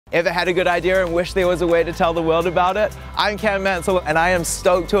Ever had a good idea and wish there was a way to tell the world about it? I'm Cam Mansell and I am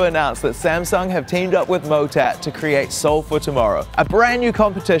stoked to announce that Samsung have teamed up with M.O.T.A.T to create Solve for Tomorrow, a brand new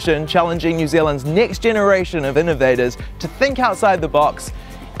competition challenging New Zealand's next generation of innovators to think outside the box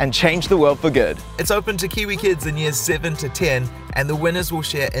and change the world for good. It's open to Kiwi kids in years 7 to 10 and the winners will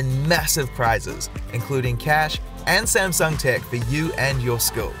share in massive prizes, including cash and Samsung tech for you and your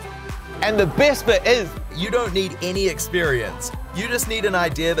school. And the best bit is, you don't need any experience. You just need an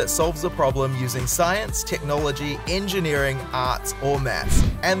idea that solves a problem using science, technology, engineering, arts, or maths,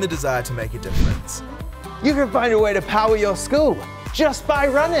 and the desire to make a difference. You can find a way to power your school just by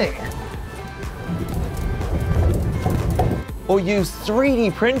running. Or use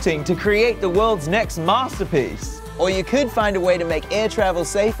 3D printing to create the world's next masterpiece. Or you could find a way to make air travel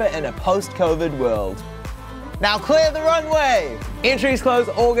safer in a post-COVID world. Now clear the runway! Entries close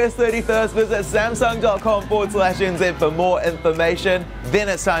August 31st. Visit samsung.com/NZ for more information. Then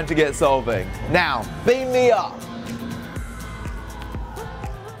it's time to get solving. Now, beam me up!